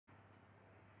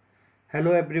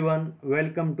Hello everyone,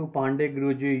 welcome to Pandey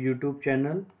Guruji YouTube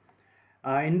channel.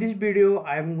 In this video,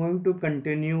 I am going to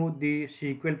continue the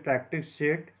SQL practice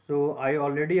set. So I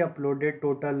already uploaded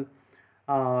total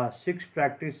 6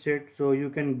 practice sets. So you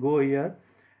can go here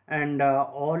and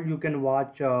all you can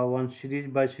watch one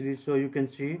series by series. So you can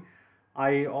see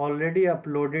I already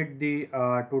uploaded the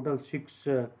total 6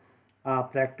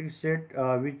 practice set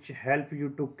which help you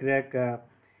to crack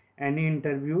any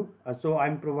interview. So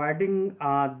I'm providing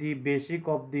the basic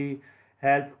of the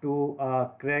help to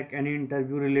crack any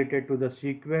interview related to the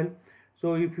SQL.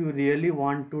 So if you really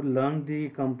want to learn the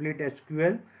complete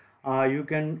SQL, you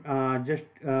can just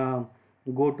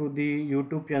go to the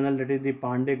YouTube channel, that is the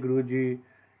Pandey Guruji,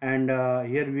 and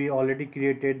here we already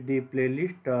created the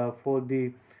playlist for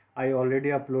the I already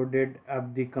uploaded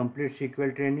the complete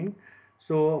SQL training.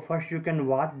 So first you can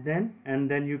watch then, and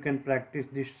then you can practice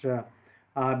this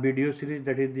video series,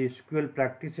 that is the SQL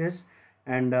practices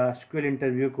and SQL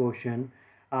interview question.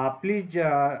 Please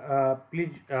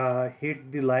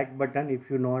hit the like button if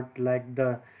you not like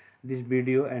this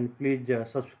video, and please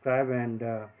subscribe and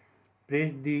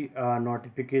press the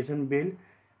notification bell.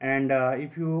 And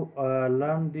if you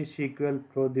learn the SQL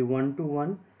for the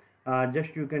one-to-one,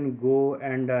 just you can go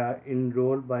and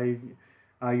enroll by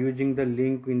using the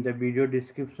link in the video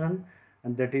description,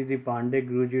 and that is the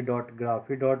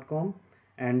pandeyguruji.graphy.com,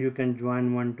 and you can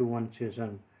join one-to-one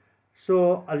session.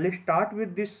 So let's start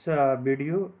with this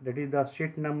video, that is the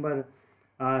sheet number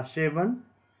 7,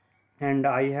 and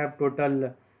I have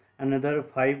total another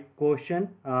 5 question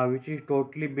which is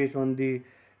totally based on the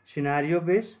scenario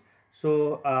base.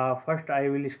 So first I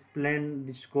will explain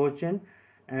this question,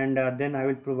 and then I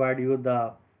will provide you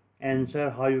the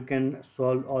answer how you can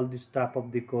solve all this type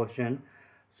of the question.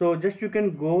 So just you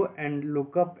can go and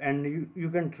look up, and you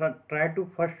can try to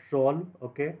first solve,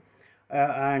 okay.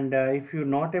 And if you're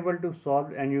not able to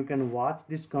solve, and you can watch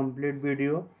this complete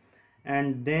video,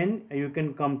 and then you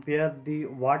can compare the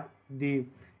what the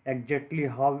exactly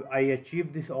how I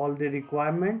achieve this all the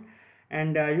requirement,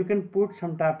 and you can put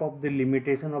some type of the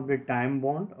limitation of the time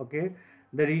bound, okay.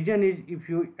 The reason is, if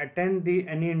you attend the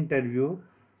any interview,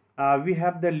 we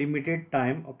have the limited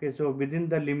time, okay. So within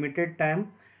the limited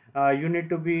time, you need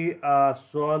to be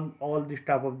solve all this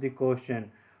type of the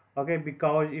question, okay.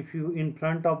 Because if you in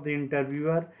front of the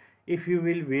interviewer, if you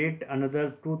will wait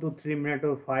another 2 to 3 minutes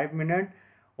or 5 minutes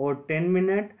or 10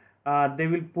 minutes, they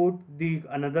will put the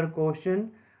another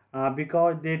question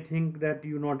because they think that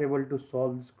you not able to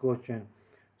solve this question.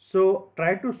 So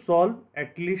try to solve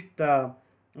at least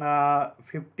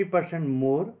 50%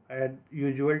 more at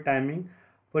usual timing.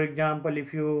 For example,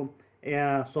 if you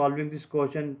solving this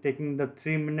question taking the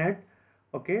 3 minutes,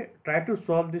 okay, try to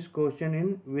solve this question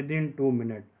in within 2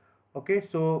 minutes, okay.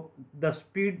 So the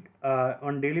speed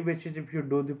on daily basis, if you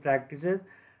do the practices,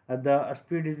 the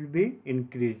speed will be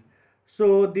increased.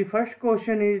 So the first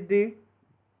question is the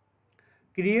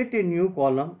create a new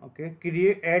column, okay.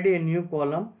 Add a new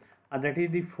column, that is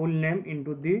the full name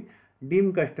into the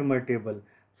dim customer table.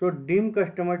 So dim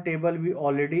customer table we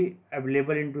already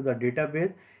available into the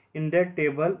database. In that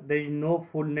table there is no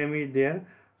full name is there,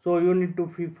 so you need to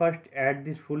first add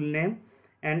this full name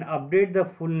and update the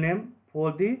full name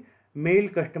for the male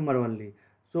customer only.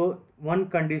 So one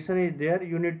condition is there,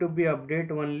 you need to be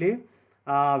update only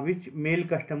which male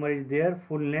customer is there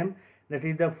full name, that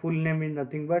is the full name is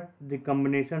nothing but the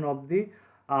combination of the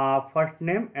first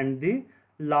name and the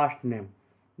last name.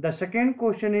 The second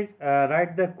question is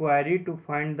write the query to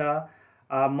find the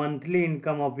monthly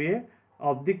income of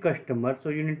the customer. So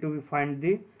you need to find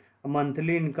the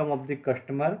monthly income of the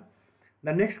customer.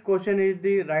 The next question is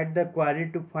the write the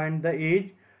query to find the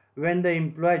age when the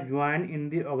employee join in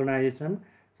the organization.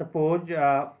 Suppose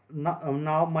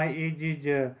now my age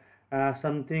is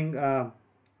something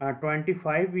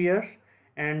 25 years,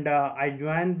 and I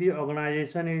joined the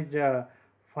organization is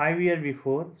 5 years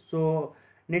before. So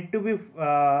need to be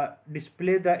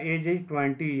display the age is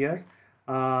 20 years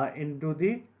into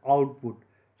the output.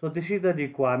 So this is the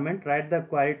requirement. Write the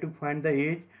query to find the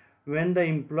age when the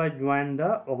employee joined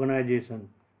the organization.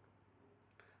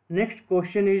 Next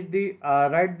question is the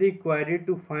write the query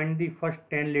to find the first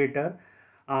 10 letter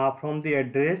from the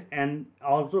address, and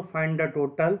also find the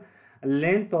total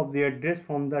length of the address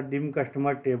from the dim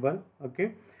customer table,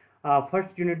 okay. First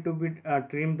you need to be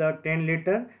trim the 10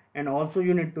 letter, and also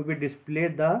you need to be display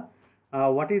the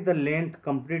what is the length,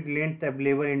 complete length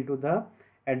available into the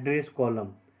address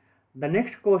column. The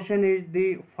next question is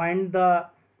the find the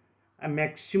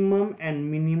maximum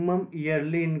and minimum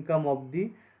yearly income of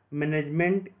the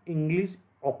management English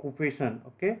occupation,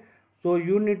 okay. So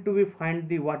you need to be find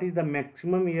the what is the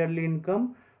maximum yearly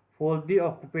income for the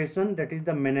occupation, that is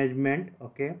the management,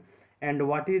 okay, and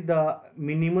what is the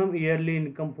minimum yearly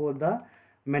income for the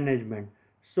management.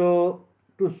 So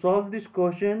to solve this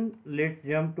question, let's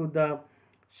jump to the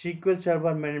SQL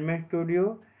Server Management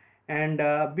Studio. And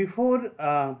before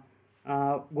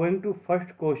going to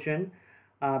first question,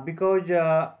 because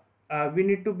we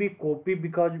need to be copy,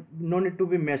 because no need to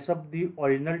be mess up the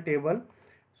original table,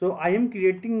 so I am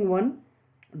creating one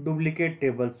duplicate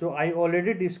table. So I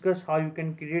already discussed how you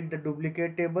can create the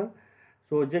duplicate table,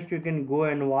 so just you can go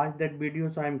and watch that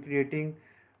video. So I am creating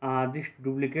this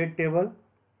duplicate table.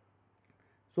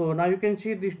 So now you can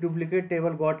see this duplicate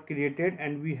table got created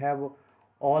and we have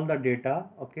all the data,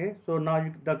 okay. So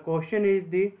now the question is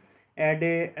the add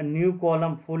a new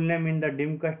column full name in the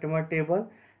dim customer table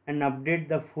and update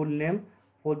the full name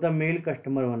for the male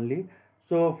customer only.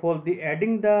 So for the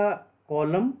adding the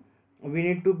column, we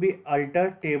need to be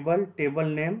alter table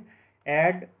name,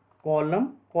 add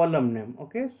column name,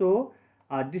 okay. So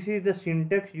this is the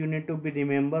syntax you need to be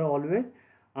remember always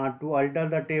to alter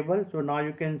the table. So now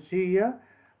you can see here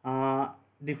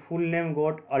the full name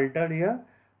got altered here.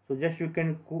 So just you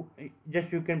can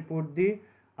put the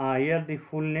here the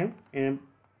full name in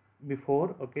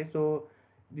before, okay. So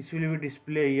this will be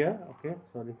display here, okay,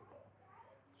 sorry.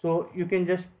 So you can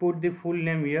just put the full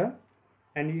name here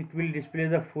and it will display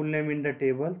the full name in the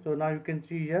table. So now you can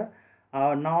see here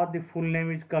now the full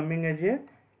name is coming as a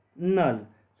null.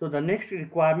 So the next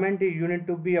requirement is you need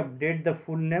to be update the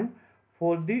full name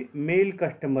for the male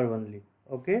customer only,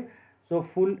 okay. So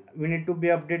we need to be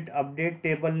update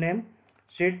table name,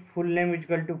 set full name is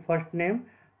equal to first name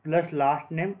plus last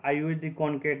name. I use the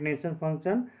concatenation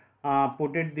function,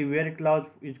 put it the where clause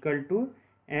is equal to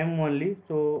m only.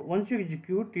 So once you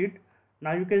execute it,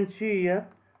 now you can see here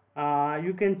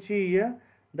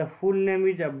the full name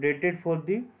is updated for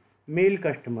the male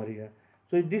customer here.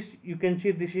 So this you can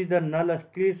see this is the null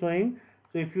still showing.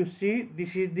 So if you see this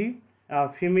is the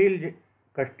female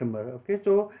customer, okay.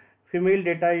 So female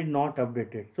data is not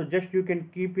updated. So just you can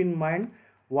keep in mind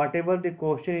whatever the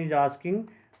question is asking,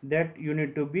 that you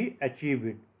need to be achieve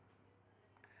it.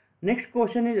 Next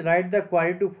question is write the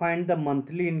query to find the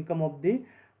monthly income of the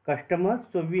customer.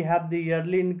 So we have the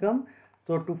yearly income.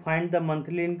 So to find the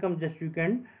monthly income, just you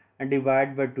can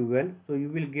divide by 12. So you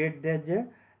will get that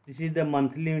this is the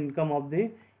monthly income of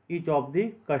the each of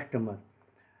the customer.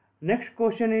 Next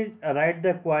question is write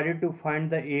the query to find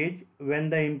the age when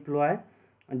the employee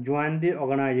join the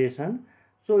organization.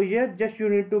 So here just you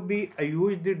need to be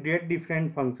use the date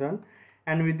difference function,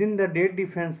 and within the date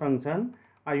difference function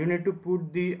you need to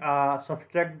put the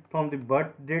subtract from the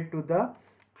birth date to the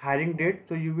hiring date.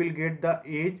 So you will get the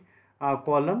age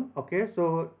column, okay.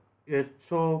 So yes,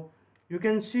 so you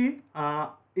can see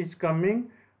it's coming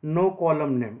no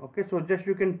column name, okay. So just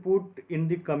you can put in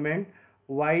the comment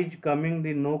why is coming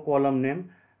the no column name.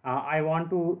 I want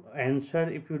to answer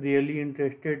if you really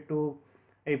interested to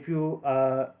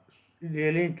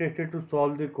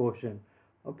solve the question,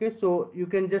 okay. So you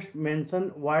can just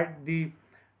mention what the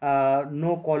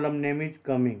no column name is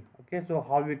coming, okay. So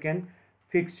how we can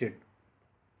fix it.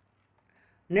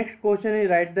 Next question is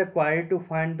write the query to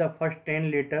find the first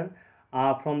 10 letter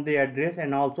from the address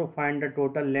and also find the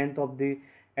total length of the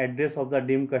address of the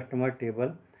dim customer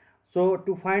table. So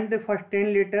to find the first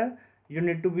 10 letter, you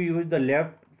need to be use the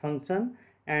left function,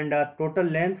 and total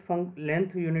length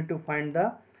you need to find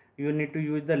you need to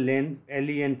use the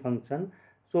len function.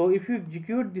 So if you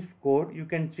execute this code, you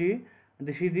can see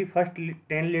this is the first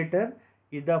 10 letter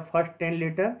is the first 10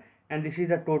 letter, and this is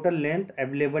the total length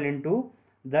available into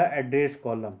the address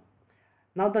column.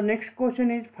 Now the next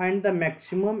question is find the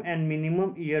maximum and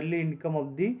minimum yearly income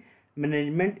of the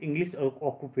management English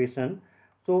occupation.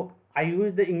 So I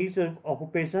use the English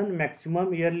occupation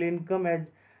maximum yearly income as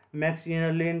max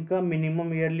yearly income,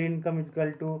 minimum yearly income is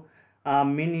equal to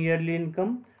min yearly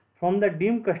income from the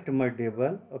dim customer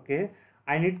table, okay.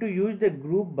 I need to use the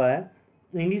group by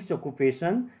English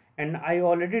occupation, and I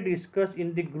already discussed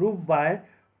in the group by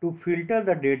to filter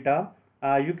the data.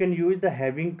 You can use the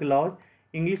having clause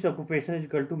English occupation is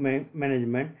equal to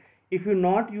management. If you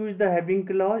not use the having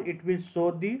clause, it will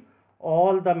show the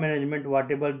all the management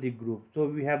whatever the group. So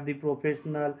we have the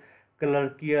professional,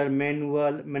 clerkier,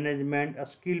 manual, management, a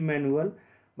skill manual,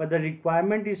 but the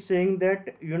requirement is saying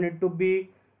that you need to be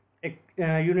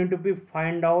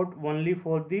find out only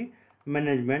for the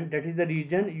management. That is the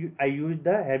reason I use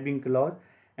the having clause,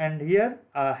 and here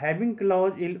having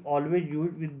clause is always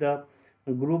used with the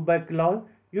group by clause.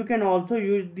 You can also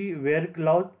use the where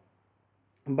clause,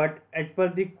 but as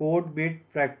per the code based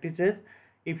practices,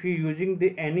 if you using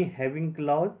the any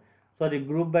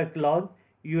group by clause,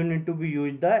 you need to be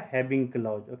use the having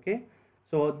clause, okay.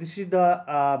 So this is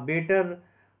the better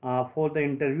for the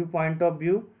interview point of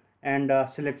view and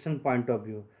selection point of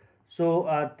view. So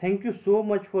thank you so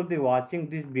much for the watching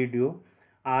this video.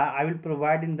 I will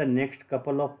provide in the next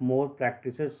couple of more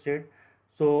practices set.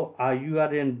 So you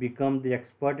are in become the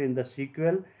expert in the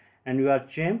SQL, and you are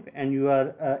champ, and you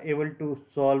are able to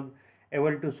solve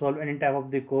any type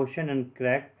of the question and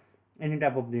crack any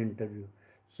type of the interview.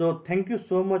 So thank you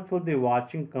so much for the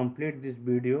watching complete this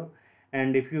video.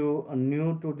 And if you are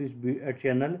new to this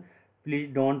channel, please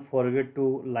don't forget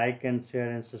to like and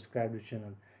share and subscribe this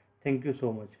channel. Thank you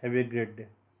so much. Have a great day.